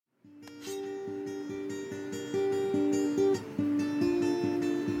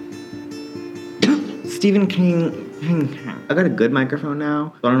Stephen King. I got a good microphone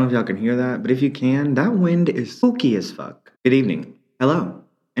now, so I don't know if y'all can hear that, but if you can, that wind is spooky as fuck. Good evening, hello,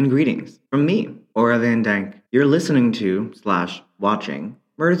 and greetings from me, Aura Van Dank. You're listening to / watching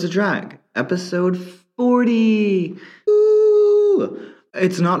Murder's a Drag, episode 40. Woo!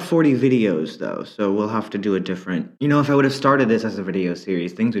 It's not 40 videos, though, so we'll have to do a different... if I would have started this as a video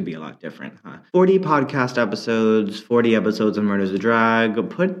series, things would be a lot different, huh? 40 podcast episodes, 40 episodes of Murder's a Drag.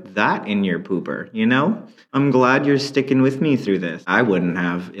 Put that in your pooper, I'm glad you're sticking with me through this. I wouldn't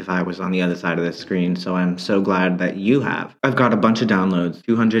have if I was on the other side of the screen, so I'm so glad that you have. I've got a bunch of downloads,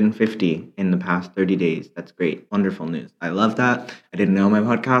 250 in the past 30 days. That's great. Wonderful news. I love that. I didn't know my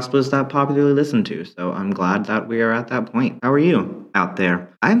podcast was that popularly listened to, so I'm glad that we are at that point. How are you out there?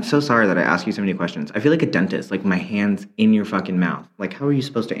 I'm so sorry that I ask you so many questions. I feel like a dentist, like my hand's in your fucking mouth. Like, how are you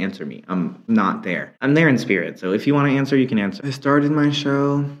supposed to answer me? I'm not there. I'm there in spirit, so if you want to answer, you can answer. I started my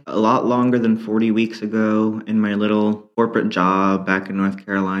show a lot longer than 40 weeks ago in my little corporate job back in North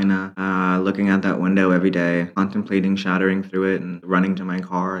Carolina, looking out that window every day, contemplating shattering through it and running to my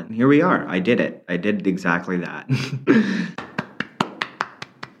car. And here we are. I did it. I did exactly that.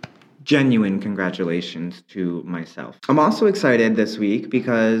 Genuine congratulations to myself. I'm also excited this week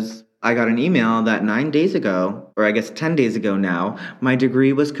because I got an email that 9 days ago, or I guess 10 days ago now, my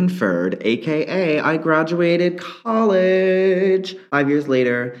degree was conferred, aka I graduated college. 5 years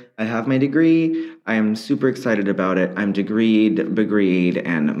later, I have my degree. I am super excited about it. I'm degreed, begreed,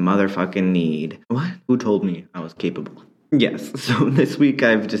 and motherfucking need. What? Who told me I was capable? Yes, so this week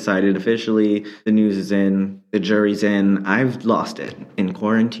I've decided officially the news is in, the jury's in, I've lost it. In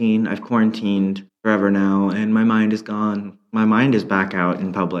quarantine, I've quarantined forever now, and my mind is gone. My mind is back out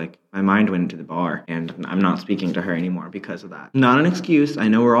in public. My mind went to the bar, and I'm not speaking to her anymore because of that. Not an excuse. I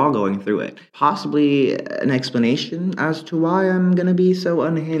know we're all going through it. Possibly an explanation as to why I'm gonna be so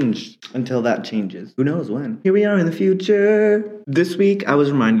unhinged until that changes. Who knows when? Here we are in the future. This week, I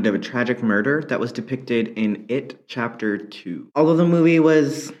was reminded of a tragic murder that was depicted in It Chapter 2. Although the movie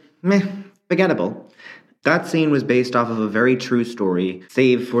was forgettable, that scene was based off of a very true story,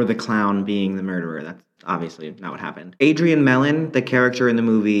 save for the clown being the murderer. That's obviously not what happened. Adrian Mellon, the character in the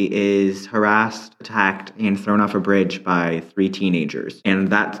movie, is harassed, attacked, and thrown off a bridge by 3 teenagers. And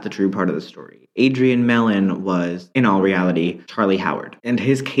that's the true part of the story. Adrian Mellon was, in all reality, Charlie Howard. And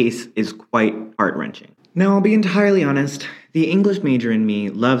his case is quite heart-wrenching. Now, I'll be entirely honest. The English major in me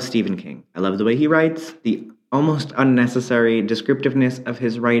loves Stephen King. I love the way he writes, the almost unnecessary descriptiveness of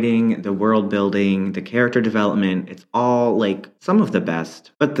his writing, the world building, the character development. It's all like some of the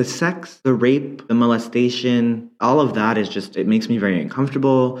best. But the sex, the rape, the molestation, all of that is just, it makes me very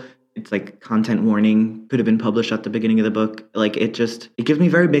uncomfortable. It's like content warning could have been published at the beginning of the book. Like it gives me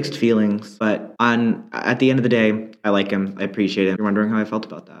very mixed feelings. But at the end of the day, I like him. I appreciate him. You're wondering how I felt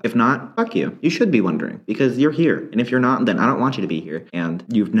about that. If not, fuck you. You should be wondering because you're here. And if you're not, then I don't want you to be here. And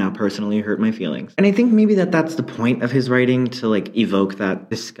you've now personally hurt my feelings. And I think maybe that's the point of his writing, to like evoke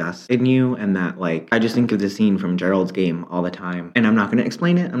that disgust in you. And that like, I just think of the scene from Gerald's Game all the time. And I'm not going to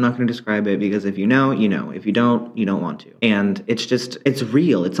explain it. I'm not going to describe it because if you know, you know. If you don't want to. And it's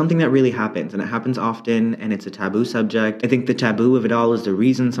real. It's something that really happens. And it happens often. And it's a taboo subject. I think the taboo of it all is the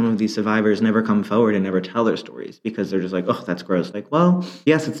reason some of these survivors never come forward and never tell their stories. Because they're just like, oh, that's gross. Like, well,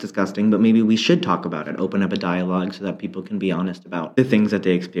 yes, it's disgusting, but maybe we should talk about it, open up a dialogue so that people can be honest about the things that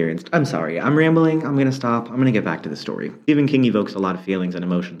they experienced. I'm sorry, I'm rambling. I'm going to stop. I'm going to get back to the story. Stephen King evokes a lot of feelings and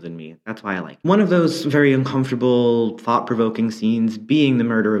emotions in me. That's why I like it. One of those very uncomfortable, thought-provoking scenes being the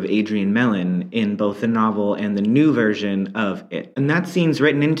murder of Adrian Mellon in both the novel and the new version of It. And that scene's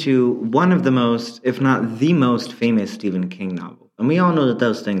written into one of the most, if not the most famous Stephen King novel. And we all know that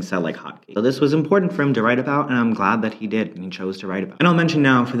those things sell like hotcakes. So this was important for him to write about, and I'm glad that he did, and he chose to write about it. And I'll mention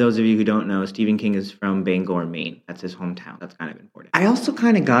now, for those of you who don't know, Stephen King is from Bangor, Maine. That's his hometown. That's kind of important. I also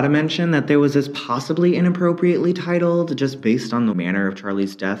kind of gotta mention that there was this possibly inappropriately titled, just based on the manner of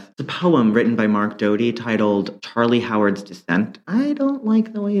Charlie's death. It's a poem written by Mark Doty titled Charlie Howard's Descent. I don't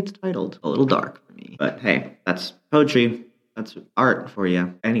like the way it's titled. A little dark for me. But hey, that's poetry. That's art for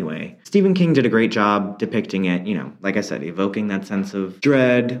you. Anyway, Stephen King did a great job depicting it, like I said, evoking that sense of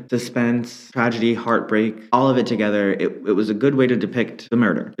dread, suspense, tragedy, heartbreak, all of it together. It was a good way to depict the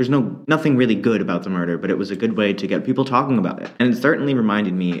murder. There's nothing really good about the murder, but it was a good way to get people talking about it. And it certainly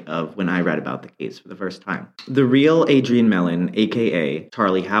reminded me of when I read about the case for the first time. The real Adrian Mellon, aka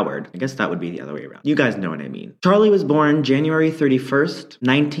Charlie Howard, I guess that would be the other way around. You guys know what I mean. Charlie was born January 31st,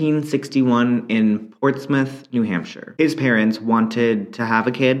 1961 in Portsmouth, New Hampshire. His parents wanted to have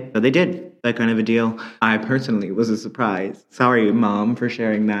a kid, so they did. that kind of a deal. I personally was a surprise. Sorry, Mom, for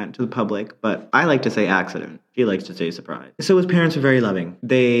sharing that to the public, but I like to say accident. She likes to say surprise. So his parents were very loving.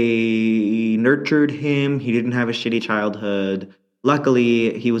 They nurtured him. He didn't have a shitty childhood.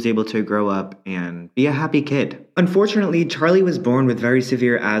 Luckily, he was able to grow up and be a happy kid. Unfortunately, Charlie was born with very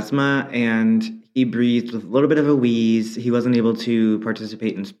severe asthma and he breathed with a little bit of a wheeze. He wasn't able to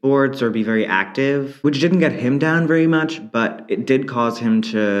participate in sports or be very active, which didn't get him down very much, but it did cause him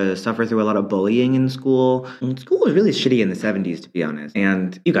to suffer through a lot of bullying in school. And school was really shitty in the 70s, to be honest.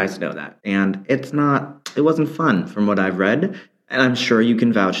 And you guys know that. And it wasn't fun from what I've read. And I'm sure you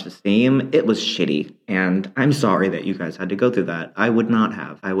can vouch the same. It was shitty. And I'm sorry that you guys had to go through that. I would not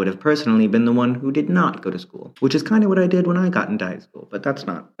have. I would have personally been the one who did not go to school, which is kind of what I did when I got into high school, but that's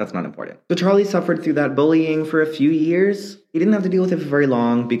not important. So Charlie suffered through that bullying for a few years. He didn't have to deal with it for very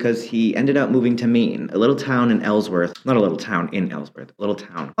long because he ended up moving to Maine, a little town in Ellsworth. Not a little town in Ellsworth, a little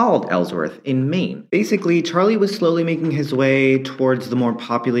town called Ellsworth in Maine. Basically, Charlie was slowly making his way towards the more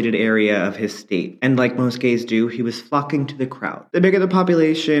populated area of his state. And like most gays do, he was flocking to the crowd. The bigger the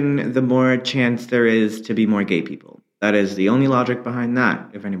population, the more chance there is to be more gay people. That is the only logic behind that,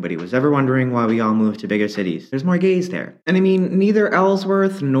 if anybody was ever wondering why we all moved to bigger cities. There's more gays there. And I mean, neither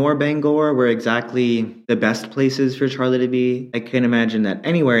Ellsworth nor Bangor were exactly the best places for Charlie to be. I can't imagine that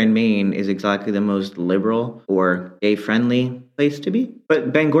anywhere in Maine is exactly the most liberal or gay-friendly place to be.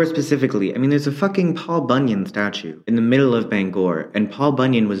 But Bangor specifically, I mean, there's a fucking Paul Bunyan statue in the middle of Bangor, and Paul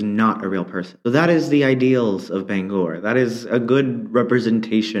Bunyan was not a real person. So that is the ideals of Bangor. That is a good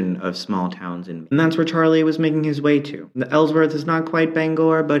representation of small towns in Maine. And that's where Charlie was making his way to. The Ellsworth is not quite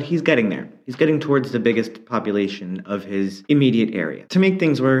Bangor, but he's getting there. He's getting towards the biggest population of his immediate area. To make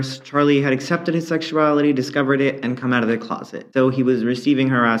things worse, Charlie had accepted his sexuality, discovered it, and come out of the closet. So he was receiving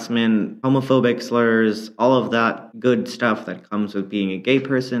harassment, homophobic slurs, all of that good stuff that comes with being a gay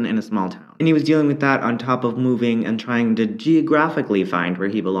person in a small town. And he was dealing with that on top of moving and trying to geographically find where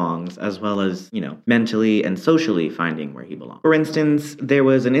he belongs, as well as, mentally and socially finding where he belongs. For instance, there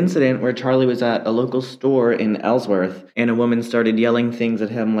was an incident where Charlie was at a local store in Ellsworth, and a woman started yelling things at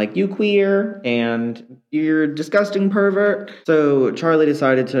him like, "You queer," and "You're a disgusting pervert." So Charlie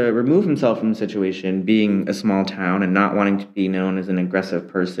decided to remove himself from the situation, being a small town and not wanting to be known as an aggressive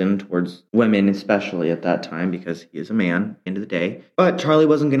person towards women, especially at that time, because he is a man, end of the day. But Charlie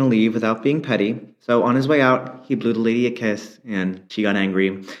wasn't going to leave without being petty. So on his way out, he blew the lady a kiss, and she got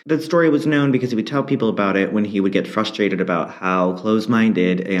angry. That story was known because he would tell people about it when he would get frustrated about how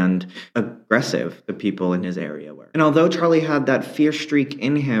close-minded and aggressive the people in his area were. And although Charlie had that fierce streak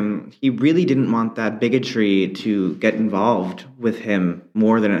in him, he really didn't want that bigotry to get involved with him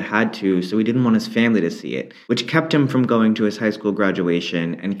more than it had to, so he didn't want his family to see it, which kept him from going to his high school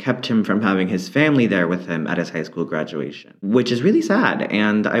graduation and kept him from having his family there with him at his high school graduation, which is really sad,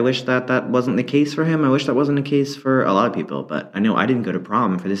 and I wish that that wasn't the case for him. I wish that wasn't the case for a lot of people, but I know I didn't go to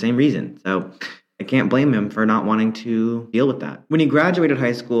prom for the same reason, so I can't blame him for not wanting to deal with that. When he graduated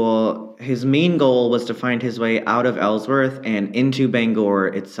high school, his main goal was to find his way out of Ellsworth and into Bangor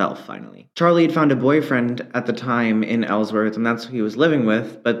itself, finally. Charlie had found a boyfriend at the time in Ellsworth, and that's who he was living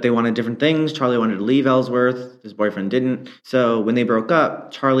with, but they wanted different things. Charlie wanted to leave Ellsworth. His boyfriend didn't. So when they broke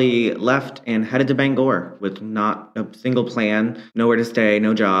up, Charlie left and headed to Bangor with not a single plan, nowhere to stay,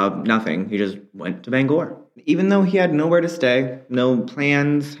 no job, nothing. He just went to Bangor. Even though he had nowhere to stay, no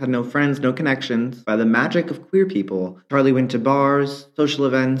plans, had no friends, no connections, by the magic of queer people, Charlie went to bars, social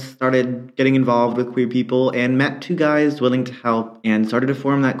events, started getting involved with queer people, and met two guys willing to help, and started to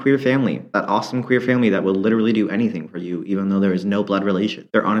form that queer family, that awesome queer family that will literally do anything for you, even though there is no blood relation.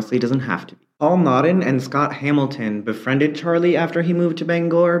 There honestly doesn't have to be. Paul Nodden and Scott Hamilton befriended Charlie after he moved to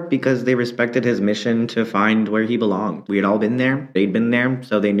Bangor because they respected his mission to find where he belonged. We had all been there, they'd been there,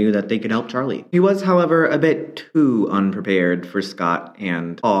 so they knew that they could help Charlie. He was, however, a bit too unprepared for Scott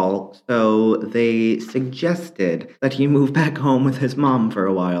and Paul, so they suggested that he move back home with his mom for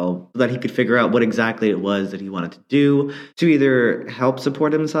a while so that he could figure out what exactly it was that he wanted to do to either help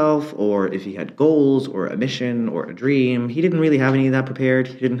support himself, or if he had goals or a mission or a dream. He didn't really have any of that prepared.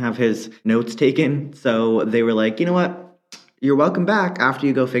 He didn't have his notes taken, so they were like, you know what? You're welcome back after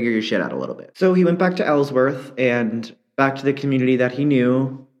you go figure your shit out a little bit. So he went back to Ellsworth and back to the community that he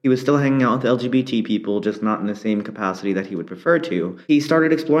knew. He was still hanging out with LGBT people, just not in the same capacity that he would prefer to. He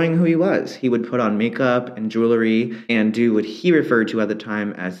started exploring who he was. He would put on makeup and jewelry and do what he referred to at the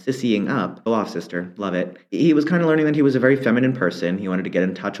time as sissying up. Go off, sister. Love it. He was kind of learning that he was a very feminine person. He wanted to get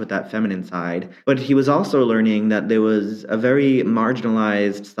in touch with that feminine side. But he was also learning that there was a very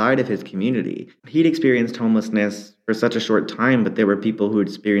marginalized side of his community. He'd experienced homelessness for such a short time, but there were people who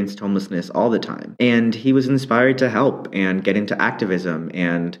experienced homelessness all the time. And he was inspired to help and get into activism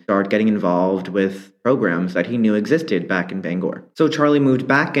and start getting involved with programs that he knew existed back in Bangor. So Charlie moved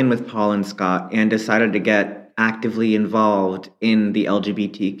back in with Paul and Scott and decided to get actively involved in the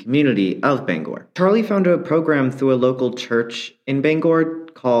LGBT community of Bangor. Charlie found a program through a local church in Bangor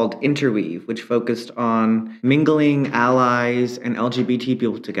called Interweave, which focused on mingling allies and LGBT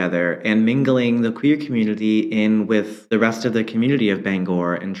people together and mingling the queer community in with the rest of the community of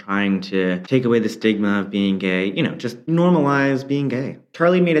Bangor and trying to take away the stigma of being gay, just normalize being gay.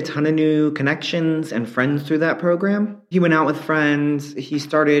 Charlie made a ton of new connections and friends through that program. He went out with friends. He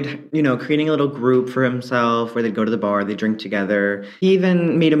started, creating a little group for himself where they'd go to the bar, they'd drink together. He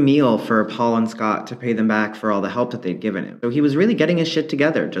even made a meal for Paul and Scott to pay them back for all the help that they'd given him. So he was really getting his shit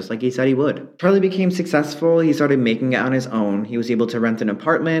together, just like he said he would. Charlie became successful. He started making it on his own. He was able to rent an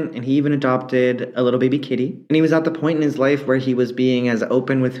apartment, and he even adopted a little baby kitty. And he was at the point in his life where he was being as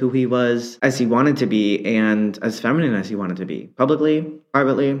open with who he was as he wanted to be and as feminine as he wanted to be. Publicly,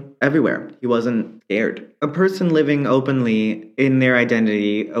 privately, everywhere. He wasn't scared. A person living openly in their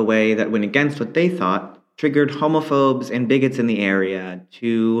identity, a way that went against what they thought, triggered homophobes and bigots in the area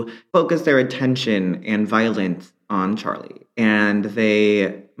to focus their attention and violence on Charlie. And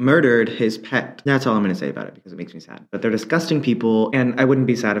they murdered his pet. That's all I'm going to say about it because it makes me sad. But they're disgusting people, and I wouldn't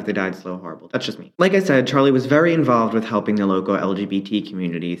be sad if they died slow, horrible. That's just me. Like I said, Charlie was very involved with helping the local LGBT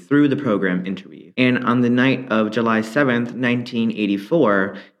community through the program Interweave. And on the night of July 7th,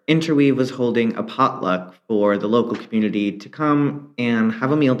 1984, Interweave was holding a potluck for the local community to come and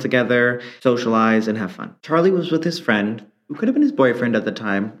have a meal together, socialize, and have fun. Charlie was with his friend, who could have been his boyfriend at the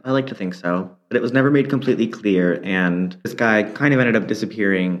time. I like to think so. But it was never made completely clear, and this guy kind of ended up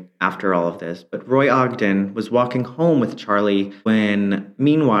disappearing after all of this. But Roy Ogden was walking home with Charlie when,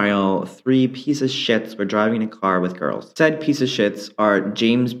 meanwhile, 3 pieces of shits were driving a car with girls. Said piece of shits are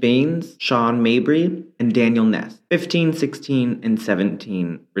James Baines, Sean Mabry, and Daniel Ness, 15, 16, and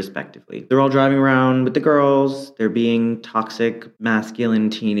 17, respectively. They're all driving around with the girls. They're being toxic, masculine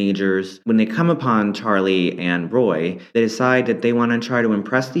teenagers. When they come upon Charlie and Roy, they decide that they want to try to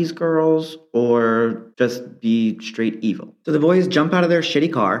impress these girls or just be straight evil. So the boys jump out of their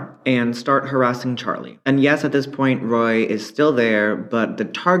shitty car and start harassing Charlie. And yes, at this point, Roy is still there, but the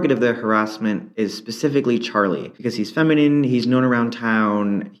target of their harassment is specifically Charlie because he's feminine, he's known around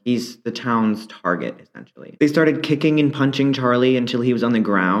town, he's the town's target, essentially. They started kicking and punching Charlie until he was on the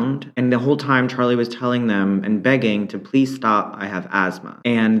ground, and the whole time Charlie was telling them and begging to please stop, I have asthma.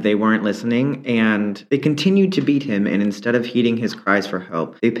 And they weren't listening, and they continued to beat him, and instead of heeding his cries for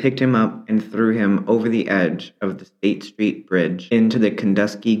help, they picked him up and threw him over the edge of the State Street Bridge into the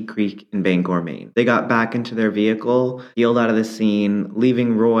Kenduskeag Creek in Bangor, Maine. They got back into their vehicle, peeled out of the scene,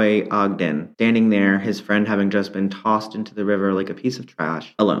 leaving Roy Ogden standing there, his friend having just been tossed into the river like a piece of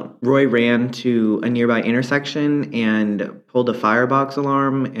trash, alone. Roy ran to a nearby intersection and pulled a firebox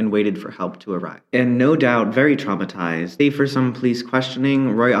alarm and waited for help to arrive. And no doubt, very traumatized, save for some police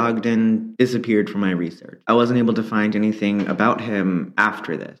questioning, Roy Ogden disappeared from my research. I wasn't able to find anything about him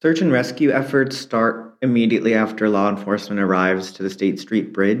after this. Search and rescue efforts start immediately after law enforcement arrives to the State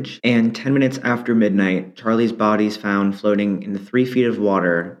Street Bridge, and 10 minutes after midnight, Charlie's body is found floating in 3 feet of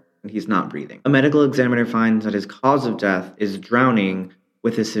water, and he's not breathing. A medical examiner finds that his cause of death is drowning,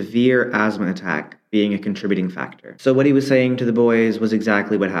 with a severe asthma attack being a contributing factor. So what he was saying to the boys was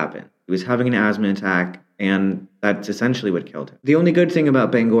exactly what happened. He was having an asthma attack, and that's essentially what killed him. The only good thing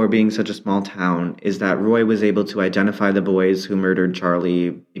about Bangor being such a small town is that Roy was able to identify the boys who murdered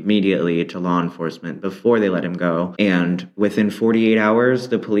Charlie immediately to law enforcement before they let him go, and within 48 hours,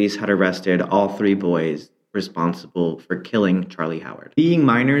 the police had arrested all 3 boys responsible for killing Charlie Howard. Being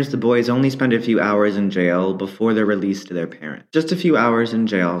minors, the boys only spend a few hours in jail before they're released to their parents. Just a few hours in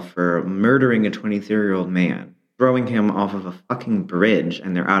jail for murdering a 23-year-old man, throwing him off of a fucking bridge,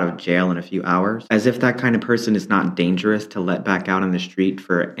 and they're out of jail in a few hours, as if that kind of person is not dangerous to let back out on the street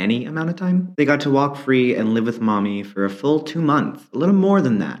for any amount of time. They got to walk free and live with mommy for a full 2 months, a little more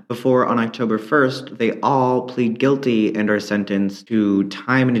than that, before on October 1st, they all plead guilty and are sentenced to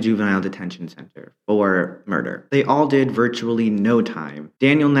time in a juvenile detention center for murder. They all did virtually no time.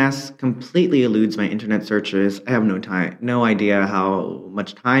 Daniel Ness completely eludes my internet searches. I have no idea how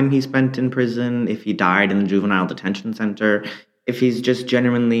much time he spent in prison, if he died in the juvenile detention center, if he's just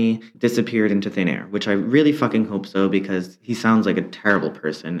genuinely disappeared into thin air, which I really fucking hope so because he sounds like a terrible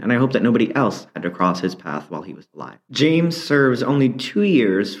person, and I hope that nobody else had to cross his path while he was alive. James serves only 2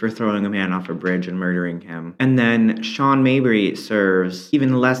 years for throwing a man off a bridge and murdering him, and then Sean Mabry serves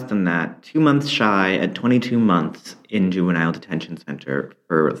even less than that, 2 months shy at 22 months in juvenile detention center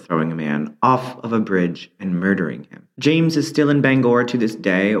for throwing a man off of a bridge and murdering him. James is still in Bangor to this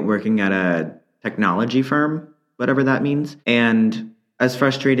day, working at a technology firm, whatever that means. And as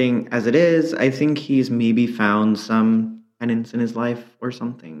frustrating as it is, I think he's maybe found some penance in his life or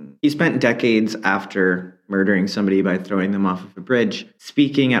something. He spent decades after murdering somebody by throwing them off of a bridge,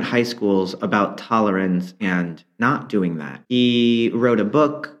 speaking at high schools about tolerance and not doing that. He wrote a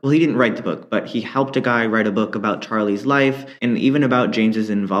book. Well, he didn't write the book, but he helped a guy write a book about Charlie's life and even about James's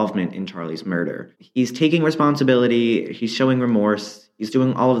involvement in Charlie's murder. He's taking responsibility. He's showing remorse. He's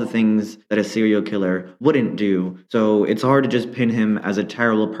doing all of the things that a serial killer wouldn't do. So it's hard to just pin him as a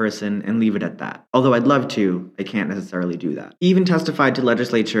terrible person and leave it at that. Although I'd love to, I can't necessarily do that. He even testified to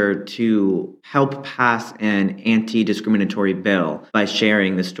legislature to help pass an anti-discriminatory bill by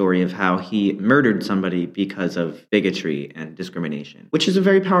sharing the story of how he murdered somebody because of bigotry and discrimination, which is a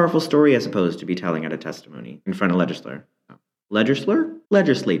very powerful story, I suppose, to be telling at a testimony in front of legislature.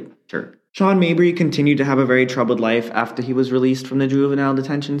 Sean Mabry continued to have a very troubled life after he was released from the juvenile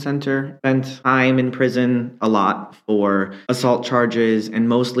detention center. Spent time in prison a lot for assault charges and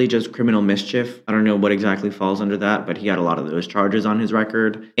mostly just criminal mischief. I don't know what exactly falls under that, but he had a lot of those charges on his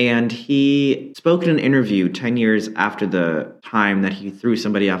record. And he spoke in an interview 10 years after the time that he threw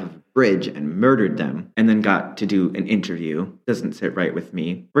somebody off of a bridge and murdered them, and then got to do an interview. Doesn't sit right with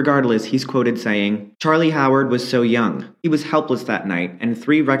me. Regardless, he's quoted saying, "Charlie Howard was so young. He was helpless that night, and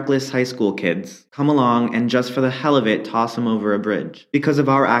 3 reckless high school kids come along and just for the hell of it toss him over a bridge. Because of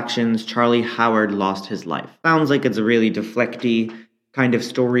our actions, Charlie Howard lost his life." Sounds like it's a really deflecty kind of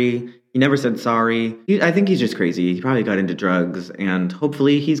story. He never said sorry. I think he's just crazy. He probably got into drugs, and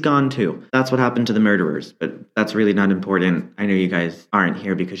hopefully he's gone too. That's what happened to the murderers, but that's really not important. I know you guys aren't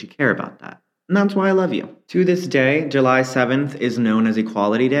here because you care about that. And that's why I love you. To this day, July 7th is known as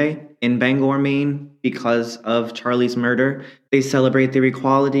Equality Day in Bangor, Maine, because of Charlie's murder. They celebrate their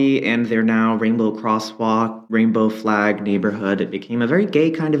equality, and they're now Rainbow Crosswalk, Rainbow Flag neighborhood. It became a very gay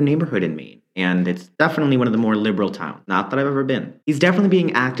kind of neighborhood in Maine. And it's definitely one of the more liberal towns. Not that I've ever been. He's definitely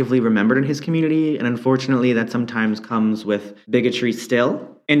being actively remembered in his community, and unfortunately that sometimes comes with bigotry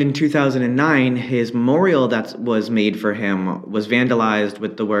still. And in 2009, his memorial that was made for him was vandalized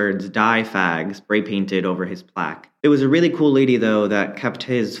with the words "Die Fag" spray painted over his plaque. It was a really cool lady, though, that kept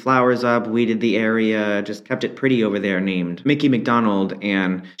his flowers up, weeded the area, just kept it pretty over there, named Mickey McDonald,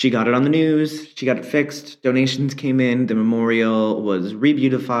 and she got it on the news, she got it fixed, donations came in, the memorial was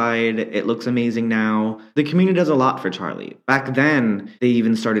re-beautified, it looks amazing now. The community does a lot for Charlie. Back then, they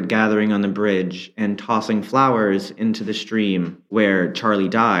even started gathering on the bridge and tossing flowers into the stream where Charlie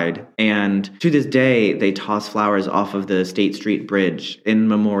died, and to this day, they toss flowers off of the State Street Bridge in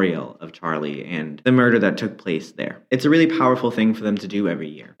memorial of Charlie and the murder that took place there. It's a really powerful thing for them to do every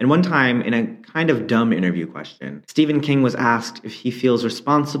year. And one time, in a kind of dumb interview question, Stephen King was asked if he feels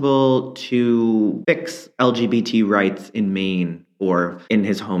responsible to fix LGBT rights in Maine or in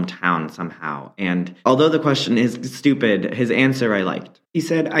his hometown somehow. And although the question is stupid, his answer I liked. He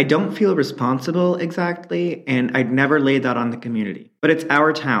said, "I don't feel responsible exactly, and I'd never lay that on the community. But it's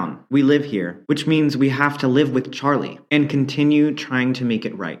our town. We live here, which means we have to live with Charlie and continue trying to make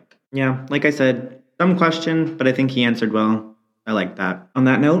it right." Yeah, like I said, dumb question, but I think he answered well. I like that. On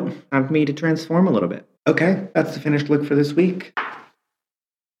that note, time for me to transform a little bit. Okay, that's the finished look for this week.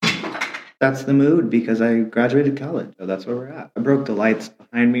 That's the mood because I graduated college, so that's where we're at. I broke the lights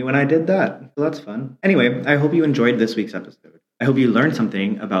behind me when I did that, so that's fun. Anyway, I hope you enjoyed this week's episode. I hope you learned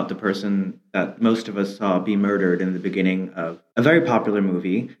something about the person that most of us saw be murdered in the beginning of a very popular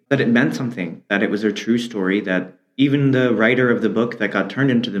movie, that it meant something, that it was a true story, that even the writer of the book that got turned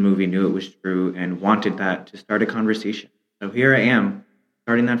into the movie knew it was true and wanted that to start a conversation. So here I am,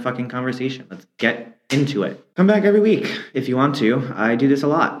 starting that fucking conversation. Let's get into it. Come back every week if you want to. I do this a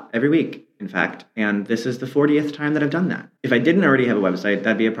lot, every week, in fact, and this is the 40th time that I've done that. If I didn't already have a website,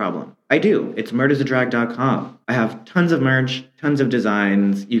 that'd be a problem. I do. It's murdersadrag.com. I have tons of merch, tons of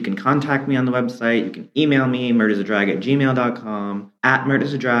designs. You can contact me on the website. You can email me, murdersadrag@gmail.com,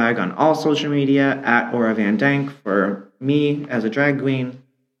 @murdersadrag on all social media, @AuraVanDank for me as a drag queen.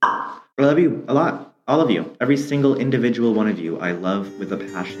 I love you a lot. All of you. Every single individual one of you I love with a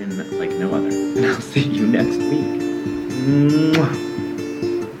passion like no other. And I'll see you next week. Mwah.